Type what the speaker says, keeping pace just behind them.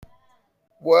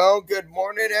Well, good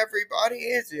morning, everybody.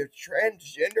 It's your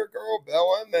transgender girl,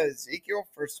 Bella and Ezekiel,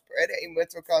 for Spread a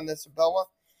Mental Kindness of Bella.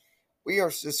 We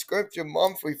are subscription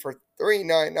monthly for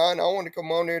 $3.99. I want to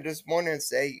come on here this morning and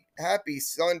say happy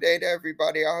Sunday to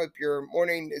everybody. I hope your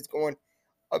morning is going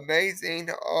amazing.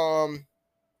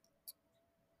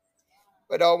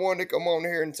 But I want to come on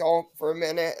here and talk for a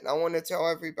minute, and I want to tell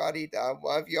everybody that I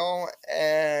love y'all,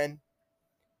 and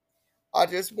I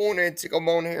just wanted to come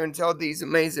on here and tell these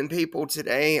amazing people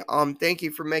today. Thank you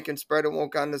for making Spread a Little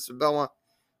Kindness of Bella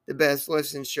the best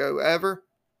listening show ever.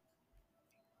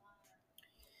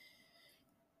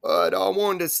 But I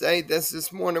wanted to say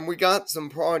this morning. We got some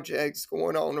projects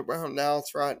going on around the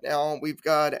house right now. We've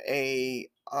got a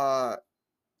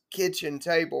kitchen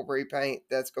table repaint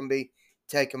that's going to be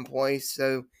taking place.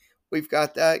 So we've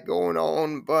got that going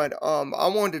on. But I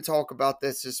wanted to talk about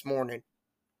this morning.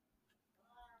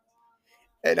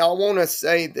 And I want to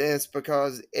say this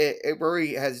because it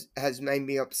really has made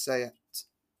me upset.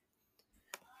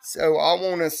 So I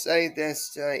want to say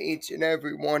this to each and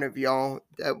every one of y'all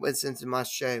that listens to my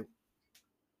show.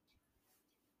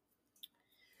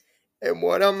 And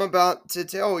what I'm about to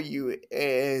tell you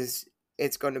is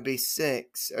it's going to be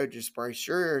sick. So just brace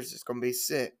your ears. It's going to be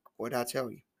sick. What I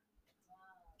tell you.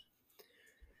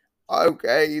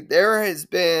 Okay, there has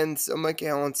been some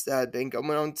accounts that have been going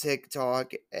on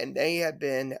TikTok, and they have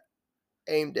been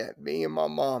aimed at me and my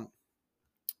mom.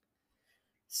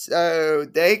 So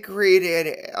they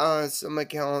created some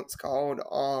accounts called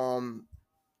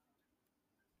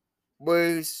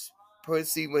Loose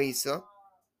Pussy Lisa,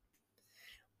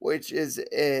 which is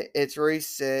it's very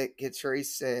sick. It's very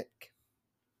sick.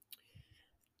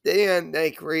 Then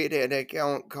they created an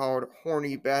account called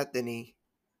Horny Bethany.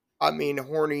 I mean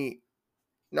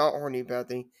not Horny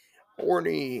Bethany,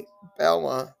 Horny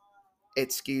Bella.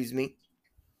 Excuse me.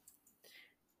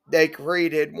 They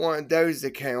created one of those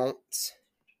accounts.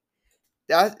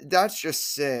 That's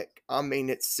just sick. I mean,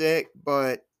 it's sick,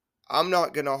 but I'm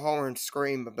not gonna holler and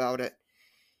scream about it.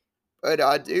 But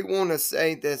I do want to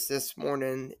say this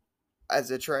morning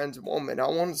as a trans woman. I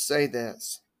want to say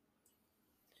this.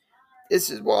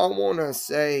 This is what I want to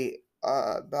say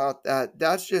about that.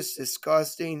 That's just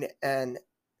disgusting, and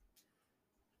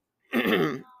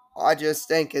I just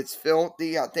think it's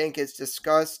filthy. I think it's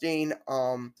disgusting.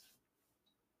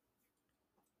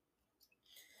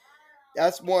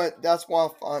 That's what I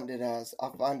find it as. I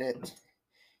find it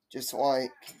just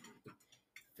like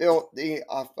filthy.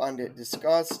 I find it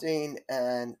disgusting,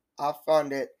 and I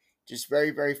find it just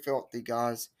very, very filthy,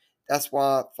 guys. That's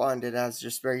why I find it as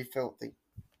just very filthy.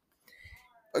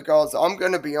 Because I'm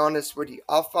gonna be honest with you,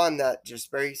 I find that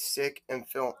just very sick and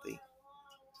filthy.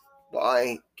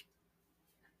 Like,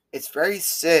 it's very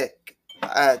sick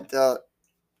at the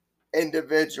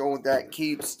individual that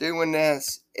keeps doing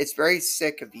this. It's very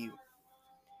sick of you.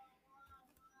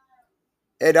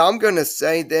 And I'm gonna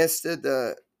say this to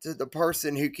the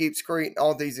person who keeps creating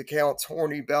all these accounts,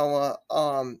 Horny Bella,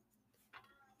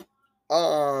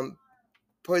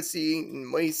 Pussy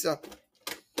Eating Lisa.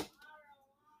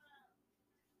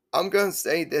 I'm gonna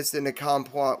say this in a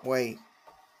complot way.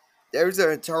 There's an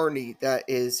attorney that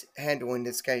is handling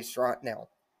this case right now.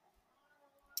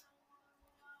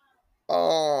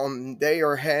 They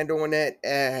are handling it,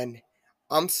 and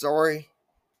I'm sorry,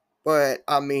 but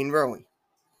I mean, really,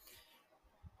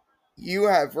 you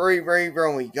have very, very,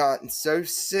 really gotten so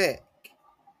sick.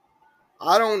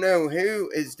 I don't know who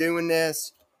is doing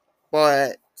this,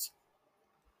 but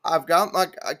I've got my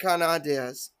kind of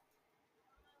ideas.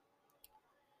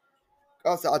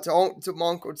 Cause I talked to my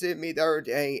Uncle Timmy the other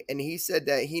day, and he said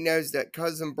that he knows that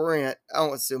cousin Brent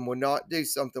Ellison would not do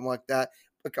something like that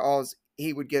because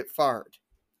he would get fired.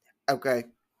 Okay.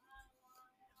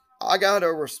 I got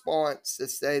a response to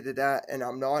say to that, and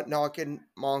I'm not knocking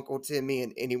my Uncle Timmy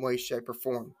in any way, shape, or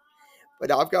form. But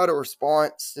I've got a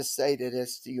response to say to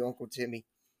this to you, Uncle Timmy.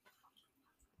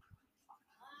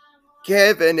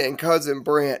 Kevin and cousin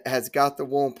Brent has got the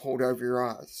wool pulled over your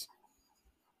eyes.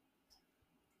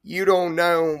 You don't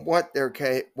know what they're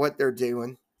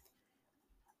doing.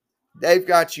 They've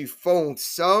got you fooled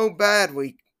so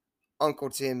badly, Uncle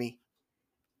Timmy,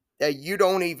 that you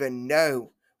don't even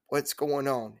know what's going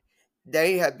on.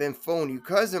 They have been fooling you.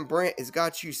 Cousin Brent has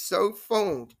got you so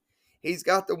fooled. He's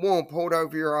got the wool pulled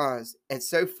over your eyes and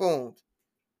so fooled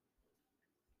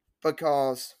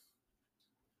because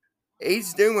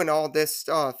he's doing all this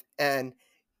stuff, and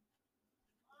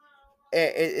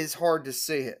it's hard to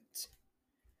see it.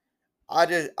 I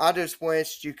just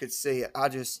wished you could see it. I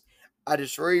just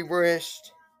really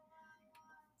wished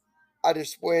I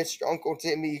just wished Uncle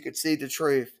Timmy you could see the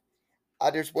truth. I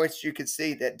just wish you could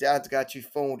see that Dad's got you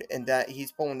fooled and that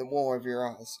he's pulling the wool over your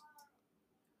eyes.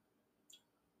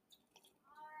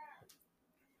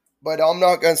 But I'm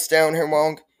not gonna stay on here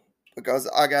long because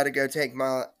I gotta go take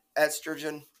my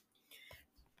estrogen.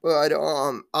 But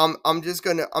I'm just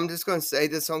gonna say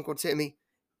this, Uncle Timmy.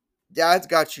 Dad's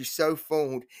got you so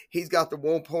fooled. He's got the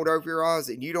wool pulled over your eyes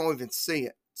and you don't even see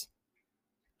it.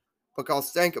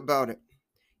 Because think about it.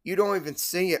 You don't even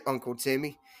see it, Uncle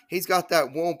Timmy. He's got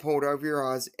that wool pulled over your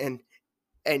eyes and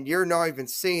you're not even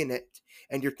seeing it.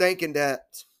 And you're thinking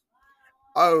that,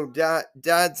 oh,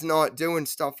 Dad's not doing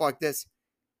stuff like this.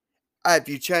 Have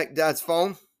you checked Dad's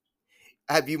phone?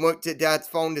 Have you looked at Dad's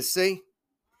phone to see?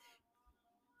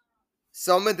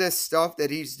 Some of this stuff that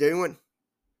he's doing,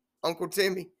 Uncle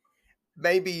Timmy,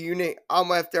 maybe you need. I'm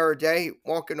left there a day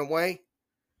walking away,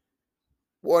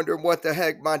 wondering what the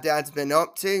heck my dad's been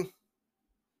up to.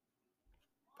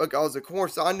 Because, of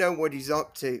course, I know what he's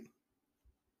up to.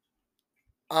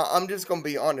 I'm just going to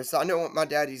be honest. I know what my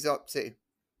daddy's up to.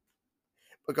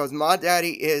 Because my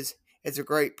daddy is a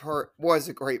great was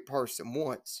a great person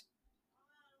once.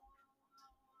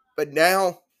 But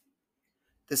now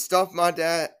the stuff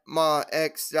my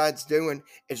ex dad's doing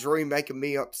is really making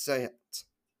me upset.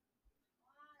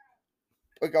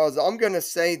 Because I'm gonna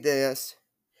say this,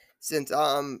 since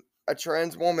I'm a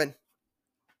trans woman,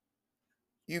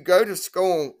 you go to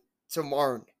school to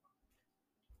learn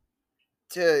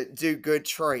to do good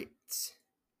traits.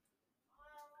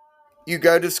 You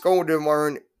go to school to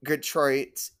learn good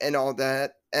traits and all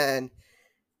that, and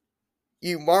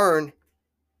you learn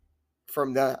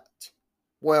from that.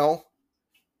 Well,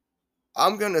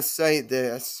 I'm gonna say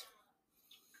this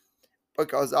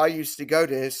because I used to go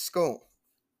to his school.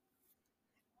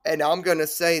 And I'm gonna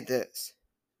say this.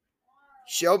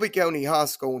 Shelby County High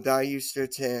School that I used to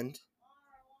attend,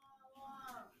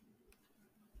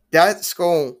 that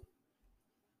school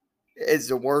is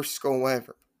the worst school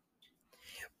ever.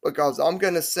 Because I'm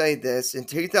going to say this, in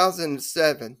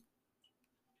 2007,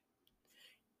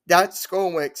 that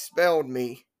school expelled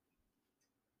me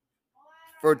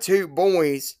for two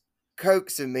boys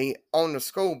coaxing me on the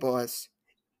school bus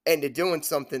into doing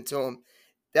something to them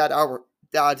that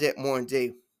I didn't want to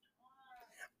do.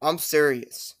 I'm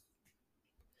serious.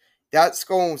 That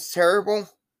school was terrible.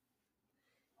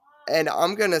 And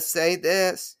I'm going to say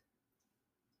this.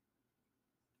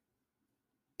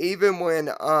 Even when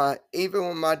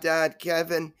my dad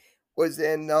Kevin was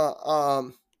in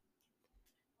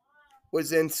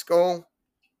school,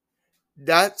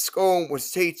 that school was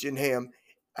teaching him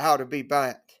how to be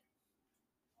bad.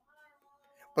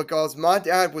 Because my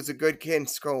dad was a good kid in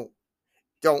school.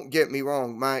 Don't get me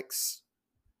wrong, Mike's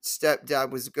stepdad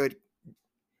was a good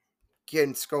kid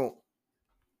in school.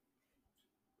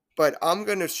 But I'm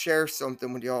gonna share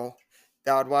something with y'all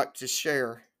that I'd like to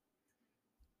share.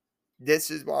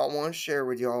 This is what I want to share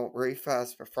with y'all really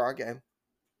fast before I go.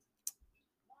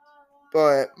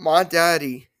 But my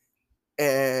daddy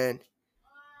in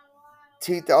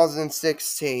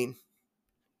 2016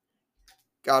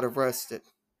 got arrested.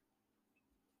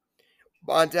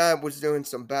 My dad was doing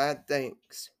some bad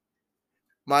things.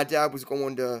 My dad was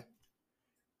going to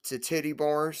titty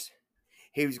bars.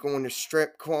 He was going to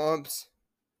strip clubs.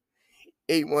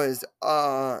 He was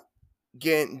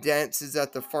getting dances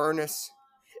at the furnace.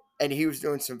 And he was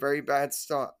doing some very bad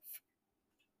stuff.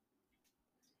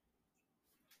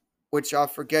 Which I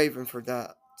forgave him for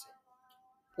that.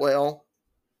 Well,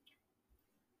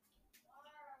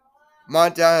 my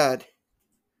dad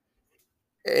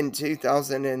in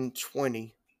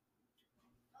 2020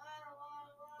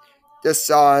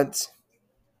 decides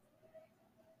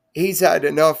he's had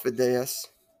enough of this.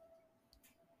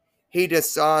 He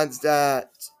decides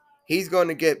that he's going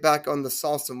to get back on the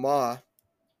salsa ma.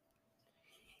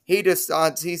 He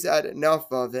decides he's had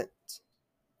enough of it.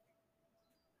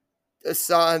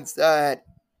 Decides that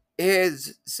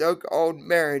his so-called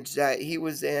marriage that he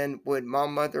was in with my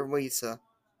mother Lisa,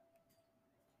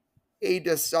 he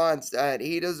decides that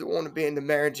he doesn't want to be in the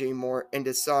marriage anymore and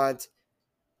decides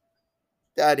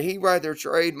that he'd rather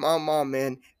trade my mom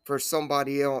in for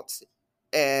somebody else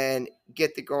and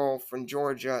get the girl from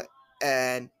Georgia.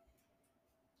 And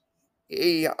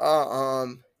he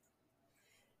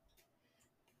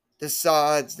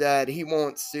decides that he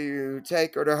wants to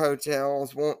take her to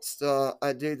hotels, wants to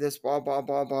do this, blah, blah,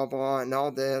 blah, blah, blah, and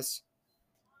all this.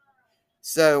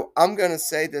 So I'm going to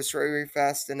say this really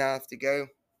fast and I have to go.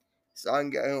 So I can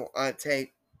go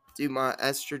do my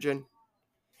estrogen.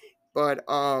 But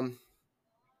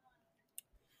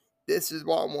this is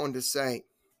what I wanted to say.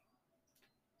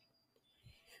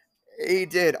 He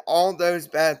did all those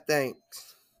bad things.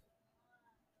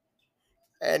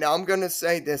 And I'm going to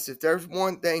say this, if there's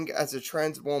one thing as a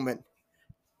trans woman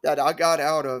that I got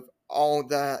out of all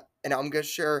that, and I'm going to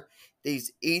share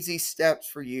these easy steps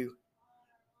for you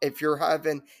if you're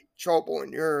having trouble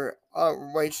in your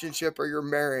relationship or your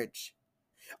marriage.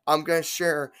 I'm going to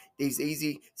share these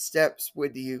easy steps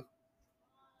with you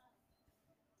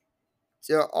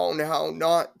on how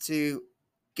not to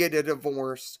get a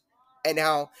divorce and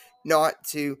how not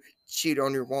to cheat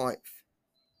on your wife.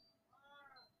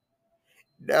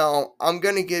 Now, I'm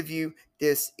going to give you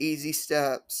this easy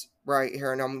steps right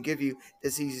here, and I'm going to give you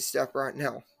this easy step right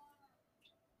now.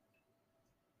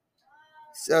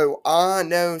 So, I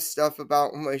know stuff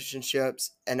about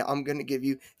relationships, and I'm going to give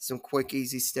you some quick,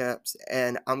 easy steps,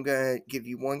 and I'm going to give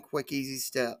you one quick, easy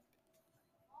step.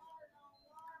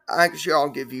 Actually, I'll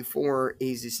give you 4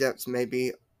 easy steps,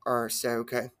 maybe, or so,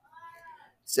 okay?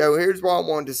 So, here's what I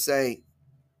wanted to say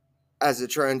as a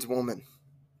trans woman.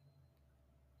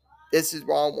 This is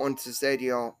what I want to say to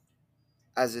y'all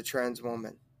as a trans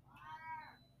woman.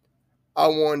 I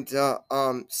want to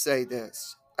say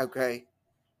this, okay?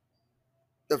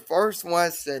 The first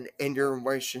lesson in your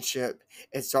relationship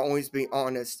is to always be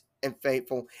honest and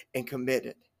faithful and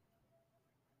committed.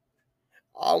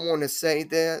 I want to say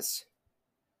this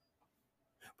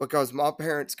because my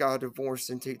parents got divorced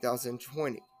in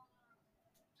 2020.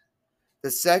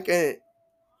 The second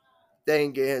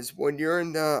thing is when you're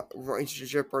in the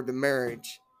relationship or the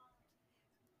marriage,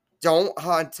 don't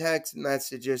hide text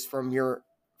messages from your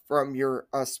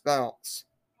spouse.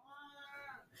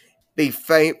 Be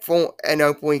faithful and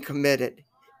openly committed.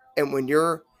 And when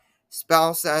your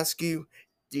spouse asks you,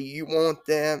 do you want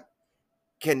them?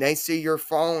 Can they see your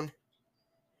phone?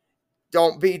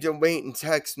 Don't be deleting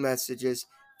text messages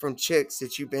from chicks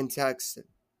that you've been texting.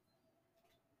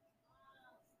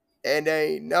 And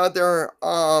another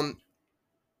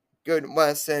good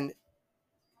lesson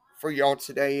for y'all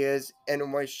today is in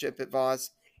relationship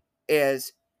advice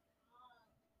is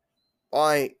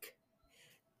like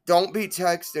don't be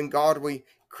texting godly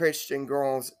Christian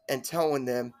girls and telling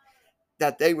them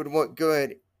that they would look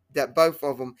good, that both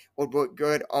of them would look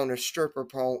good on a stripper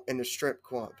pole in a strip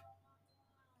club.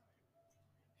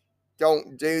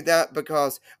 Don't do that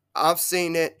because I've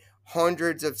seen it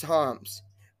hundreds of times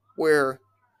where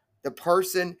the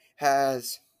person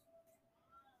has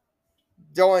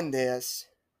done this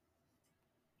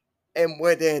and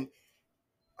within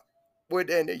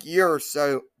a year or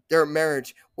so their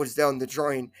marriage was down the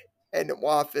drain and the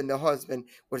wife and the husband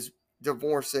was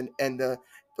divorcing and the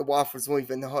wife was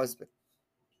leaving the husband.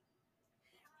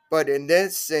 But in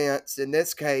this sense, in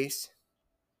this case,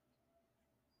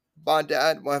 my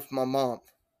dad left my mom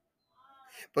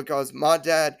because my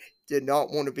dad did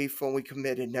not want to be fully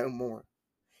committed no more.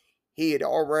 He had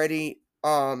already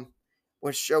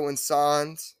was showing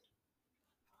signs,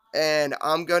 and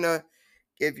I'm gonna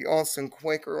give you all some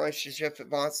quick relationship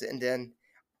advice and then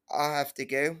I have to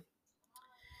go.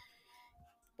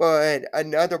 But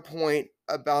another point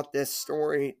about this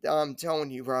story that I'm telling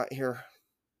you right here.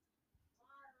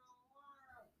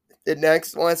 The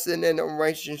next lesson in a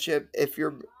relationship, if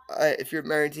you're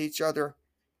married to each other,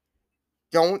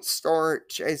 don't start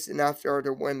chasing after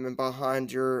other women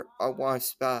behind your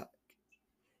wife's back.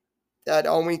 That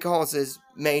only causes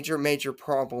major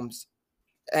problems,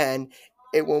 and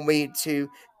it will lead to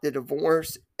the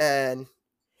divorce, and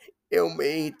it will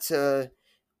lead to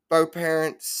both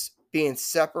parents being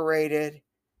separated.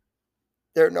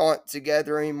 They're not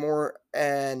together anymore,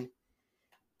 and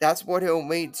that's what it'll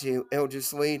lead to. It'll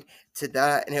just lead to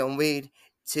that, and it'll lead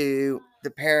to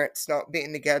the parents not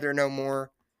being together no more.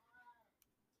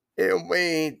 It'll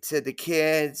lead to the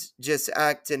kids just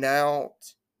acting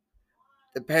out.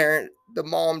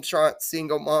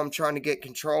 Single mom trying to get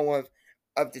control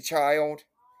of the child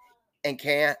and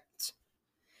can't.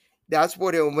 That's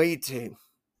what it'll lead to.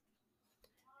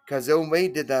 Because it'll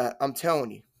lead to that, I'm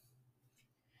telling you.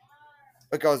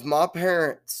 Because my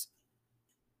parents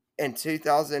in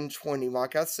 2020,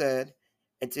 like I said,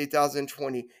 in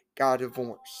 2020, got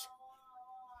divorced.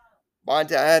 My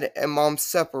dad and mom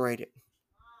separated.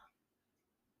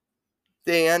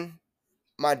 Then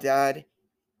my dad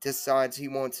decides he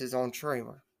wants his own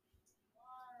trailer.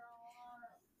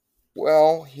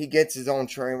 Well, he gets his own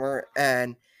trailer,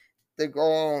 and the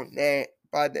girl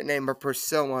by the name of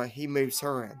Priscilla, he moves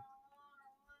her in.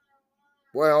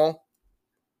 Well,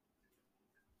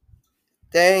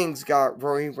 things got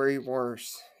very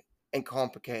worse and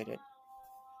complicated.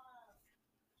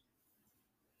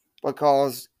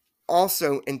 Because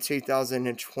also in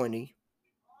 2020,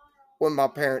 when my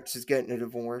parents was getting a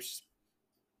divorce,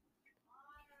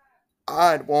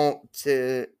 I'd want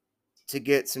to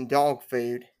get some dog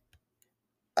food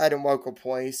at a local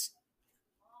place,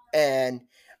 and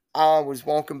I was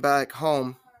walking back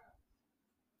home.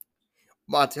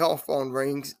 My telephone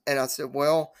rings, and I said,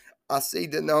 "Well," I see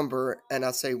the number, and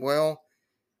I say, "Well,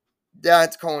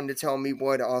 Dad's calling to tell me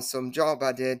what awesome job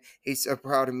I did. He's so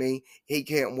proud of me. He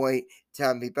can't wait to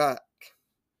have me back."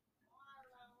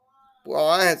 Well,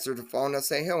 I answered the phone. I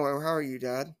say, "Hello, how are you,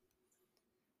 Dad?"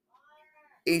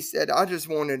 He said, "I just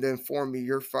wanted to inform you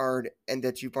you're fired and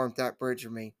that you burnt that bridge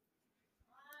with me."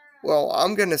 Well,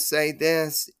 I'm going to say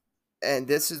this, and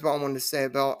this is what I want to say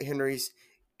about Henry's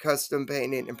custom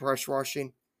painting and pressure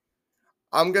washing.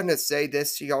 I'm going to say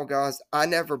this to y'all guys. I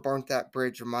never burnt that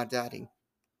bridge with my daddy.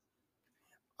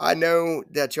 I know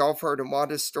that y'all have heard a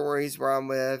lot of stories where I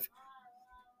live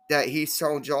that he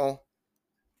told y'all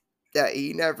that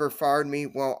he never fired me.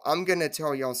 Well, I'm going to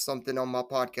tell y'all something on my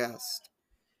podcast.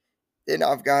 Then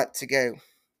I've got to go.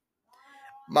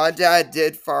 My dad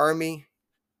did fire me,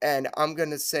 and I'm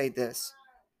going to say this.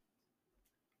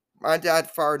 My dad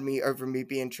fired me over me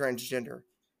being transgender.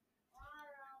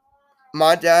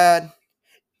 My dad,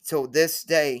 till this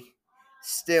day,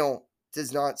 still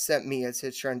does not accept me as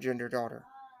his transgender daughter.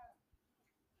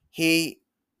 He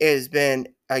has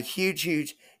been a huge,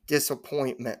 huge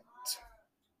disappointment.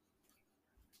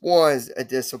 Was a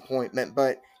disappointment,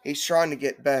 but he's trying to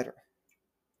get better.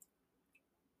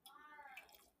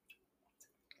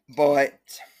 But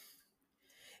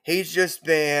he's just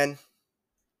been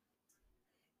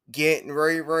getting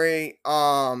very, very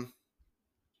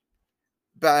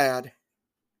bad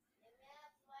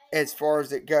as far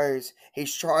as it goes.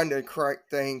 He's trying to correct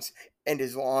things in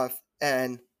his life,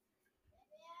 and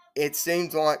it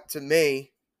seems like to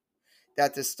me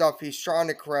that the stuff he's trying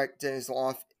to correct in his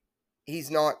life,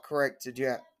 he's not corrected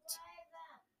yet.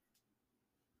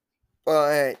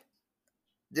 But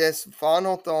this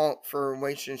final thought for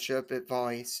relationship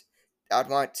advice I'd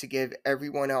like to give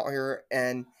everyone out here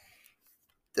in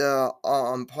the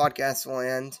podcast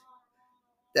land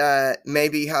that may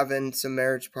be having some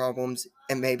marriage problems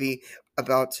and maybe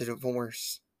about to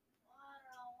divorce.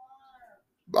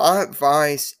 My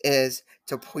advice is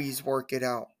to please work it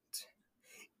out.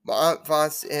 My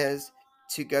advice is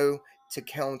to go to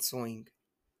counseling.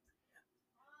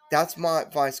 That's my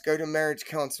advice. Go to marriage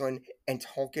counseling and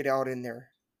talk it out in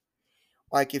there.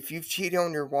 Like if you've cheated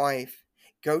on your wife,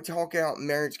 go talk it out in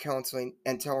marriage counseling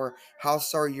and tell her how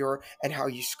sorry you are and how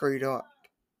you screwed up.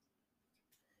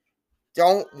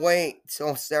 Don't wait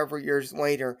till several years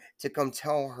later to come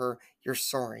tell her you're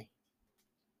sorry.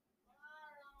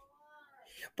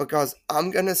 Because I'm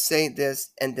going to say this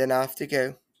and then I have to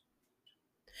go.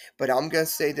 But I'm going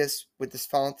to say this with this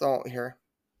final thought here.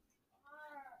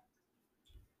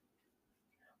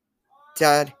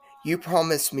 Dad, you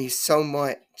promised me so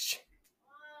much.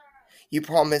 You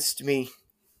promised me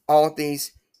all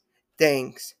these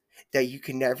things that you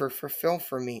can never fulfill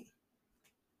for me.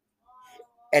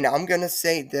 And I'm going to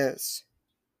say this.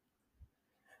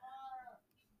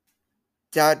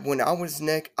 Dad, when I was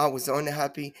Nick, I was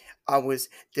unhappy. I was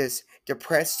this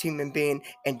depressed human being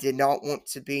and did not want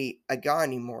to be a guy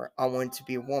anymore. I wanted to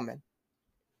be a woman.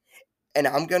 And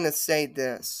I'm going to say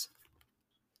this.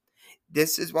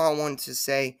 This is what I wanted to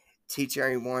say to each and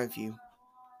every one of you.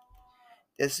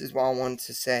 This is what I wanted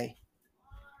to say.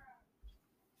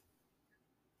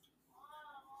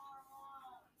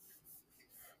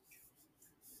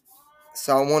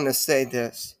 So I want to say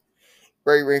this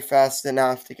very, very fast and I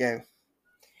have to go.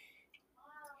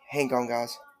 Hang on,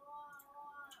 guys.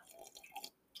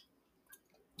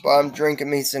 But I'm drinking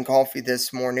me some coffee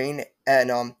this morning,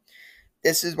 and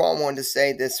this is what I wanted to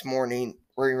say this morning,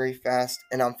 very, very fast,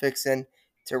 and I'm fixing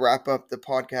to wrap up the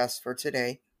podcast for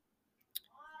today.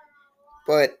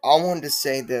 But I wanted to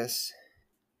say this.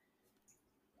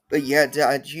 But yeah,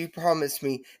 Dad, you promised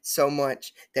me so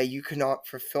much that you cannot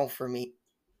fulfill for me.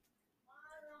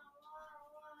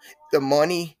 The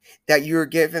money that you were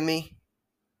giving me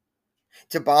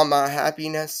to buy my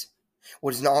happiness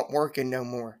was not working no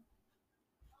more.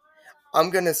 I'm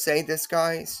going to say this,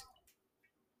 guys,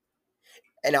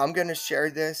 and I'm going to share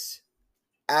this.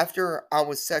 After I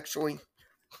was sexually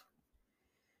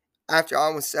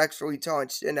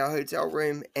touched in a hotel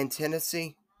room in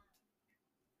Tennessee,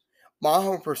 my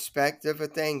whole perspective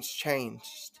of things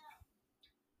changed.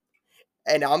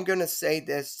 And I'm going to say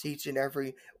this to each and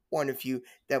every one of you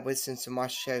that listens to my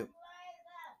show.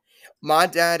 My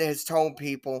dad has told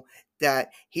people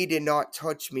that he did not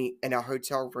touch me in a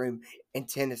hotel room in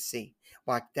Tennessee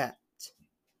like that.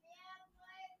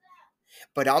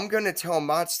 But I'm going to tell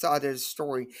my side of the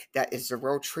story that is the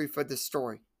real truth of the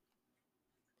story.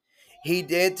 He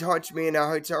did touch me in a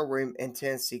hotel room in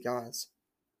Tennessee, guys.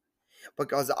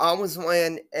 Because I was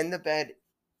laying in the bed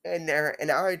in there in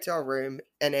a hotel room,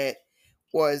 and it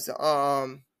was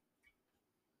a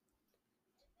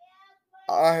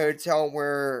hotel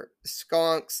where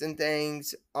skunks and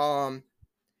things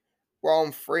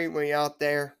roam freely out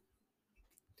there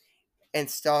and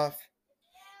stuff.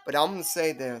 But I'm gonna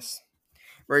say this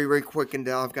very quick, and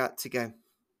then I've got to go.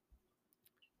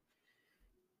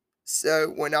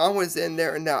 So when I was in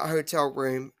there in that hotel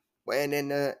room and in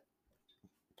the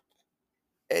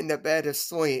bed of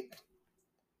sleep,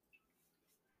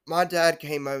 my dad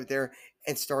came over there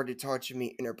and started touching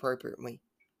me inappropriately.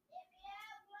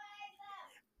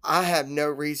 I have no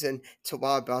reason to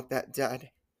lie about that, Dad.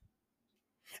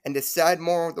 And the sad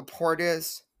moral of the part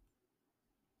is,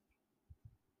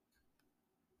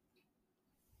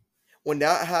 when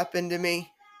that happened to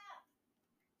me,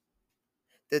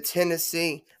 the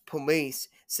Tennessee police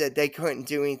said they couldn't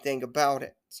do anything about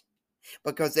it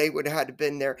because they would have had to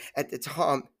been there at the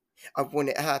time of when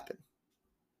it happened.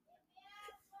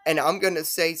 And I'm going to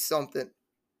say something.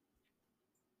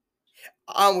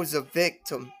 I was a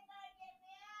victim.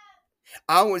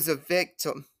 I was a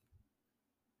victim.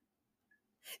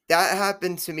 That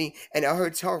happened to me in a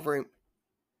hotel room.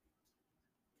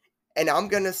 And I'm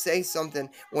going to say something.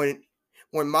 When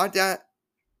my dad,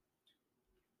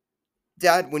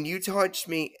 when you touched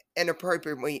me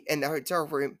inappropriately in the hotel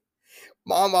room,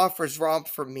 my life was robbed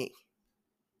from me.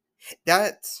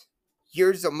 That's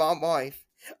years of my life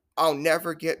I'll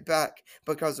never get back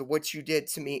because of what you did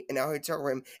to me in a hotel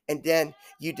room. And then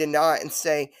you deny and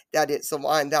say that it's a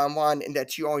line down line and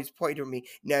that you always played with me.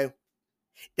 No,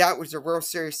 that was a real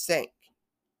serious thing.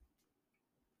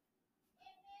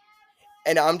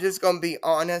 And I'm just going to be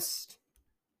honest.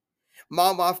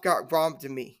 My life got robbed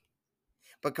of me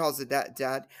because of that,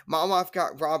 Dad. My life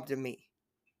got robbed of me.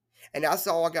 And that's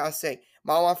all I got to say.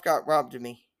 My life got robbed of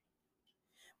me.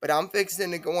 But I'm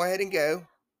fixing to go ahead and go.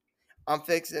 I'm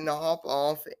fixing to hop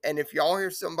off. And if y'all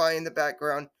hear somebody in the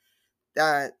background,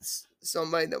 that's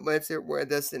somebody that lives here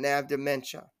with us and they have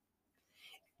dementia.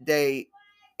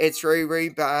 It's really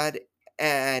bad,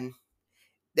 and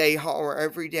they holler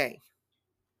every day.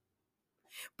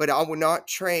 But I will not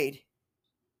trade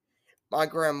my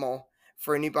grandma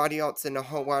for anybody else in the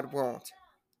whole wide world.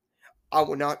 I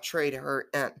will not trade her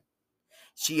in.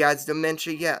 She has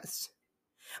dementia, yes,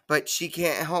 but she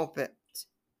can't help it.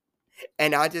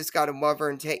 And I just gotta love her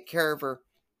and take care of her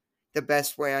the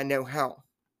best way I know how.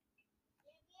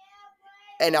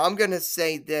 And I'm gonna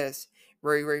say this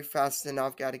very fast, and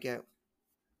I've got to go.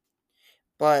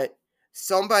 But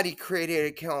somebody created an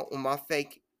account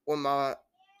with my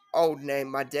old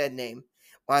name, my dead name,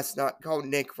 last night called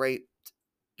Nick Raped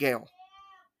Gail.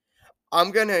 I'm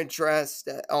gonna address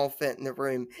the elephant in the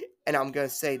room, and I'm gonna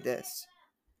say this.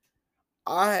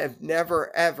 I have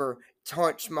never ever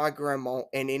touched my grandma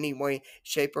in any way,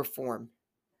 shape, or form.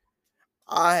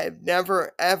 I have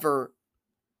never ever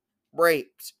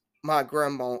raped my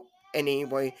grandma in any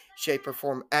way, shape, or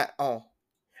form at all.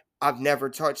 I've never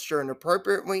touched her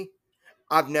inappropriately.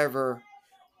 I've never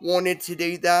wanted to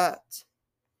do that.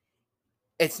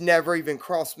 It's never even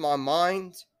crossed my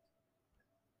mind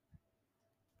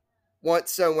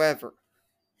whatsoever.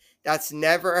 That's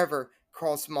never ever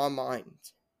crossed my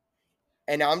mind.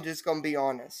 And I'm just going to be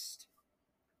honest.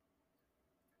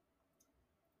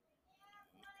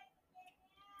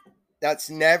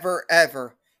 That's never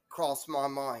ever crossed my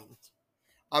mind.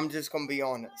 I'm just going to be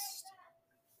honest.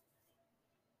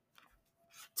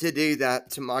 To do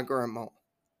that to my grandma.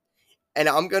 And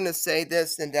I'm going to say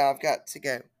this and then I've got to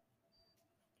go.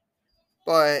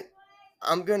 But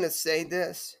I'm going to say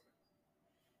this.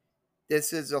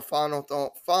 This is a final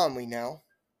thought. Finally now.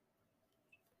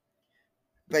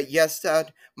 But yes,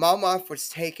 Dad, my life was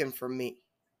taken from me.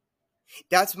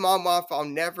 That's my life I'll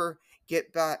never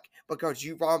get back because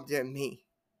you robbed it of me.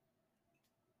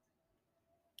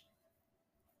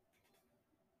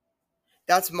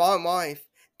 That's my life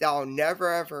that I'll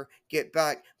never ever get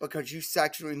back because you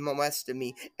sexually molested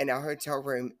me in a hotel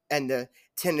room and the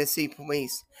Tennessee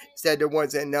police said there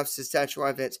wasn't enough substantial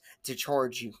evidence to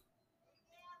charge you.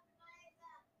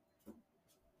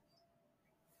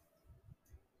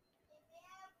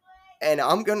 And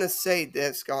I'm going to say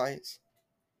this, guys.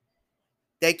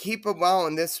 They keep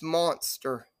allowing this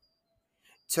monster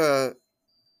to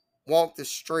walk the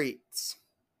streets.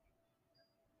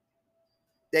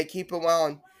 They keep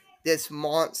allowing this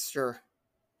monster,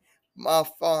 my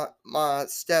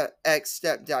ex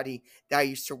stepdaddy that I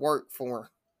used to work for.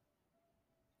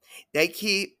 They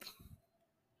keep,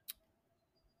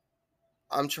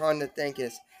 I'm trying to think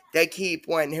this. They keep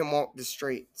letting him walk the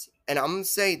streets. And I'm going to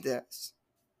say this.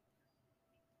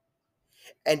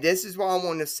 And this is what I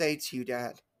want to say to you,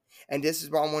 Dad. And this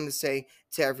is what I want to say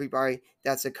to everybody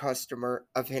that's a customer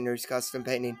of Henry's Custom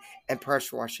Painting and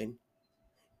Pressure Washing.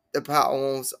 The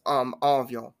Powells, all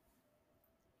of y'all.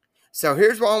 So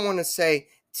here's what I want to say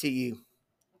to you.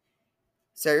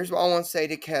 So here's what I want to say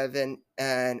to Kevin,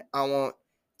 and I want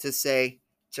to say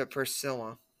to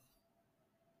Priscilla.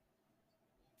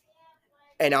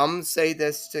 And I'm going to say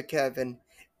this to Kevin,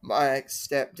 my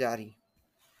stepdaddy.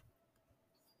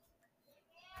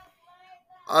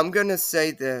 I'm going to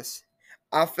say this.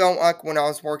 I felt like when I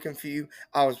was working for you,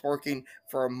 I was working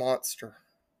for a monster.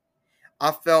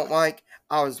 I felt like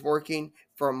I was working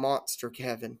for a monster,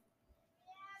 Kevin.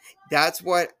 That's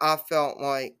what I felt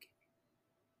like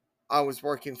I was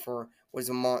working for, was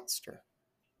a monster.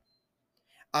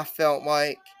 I felt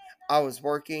like I was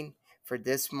working for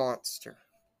this monster.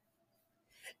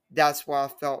 That's what I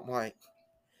felt like.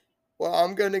 Well,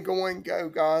 I'm going to go and go,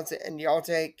 guys, and y'all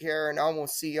take care, and I will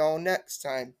see y'all next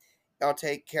time. Y'all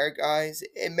take care, guys.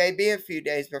 It may be a few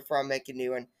days before I make a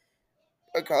new one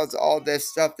because of all this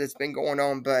stuff that's been going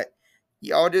on, but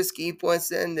y'all just keep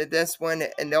listening to this one,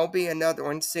 and there'll be another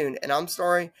one soon. And I'm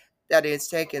sorry that it's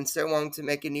taken so long to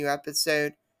make a new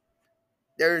episode.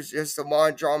 There's just a lot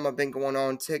of drama been going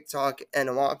on TikTok, and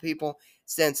a lot of people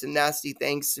saying some nasty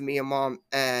things to me and Mom,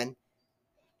 and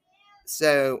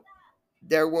so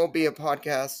there will be a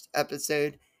podcast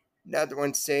episode, another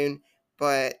one soon,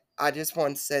 but I just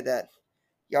want to say that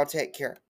y'all take care.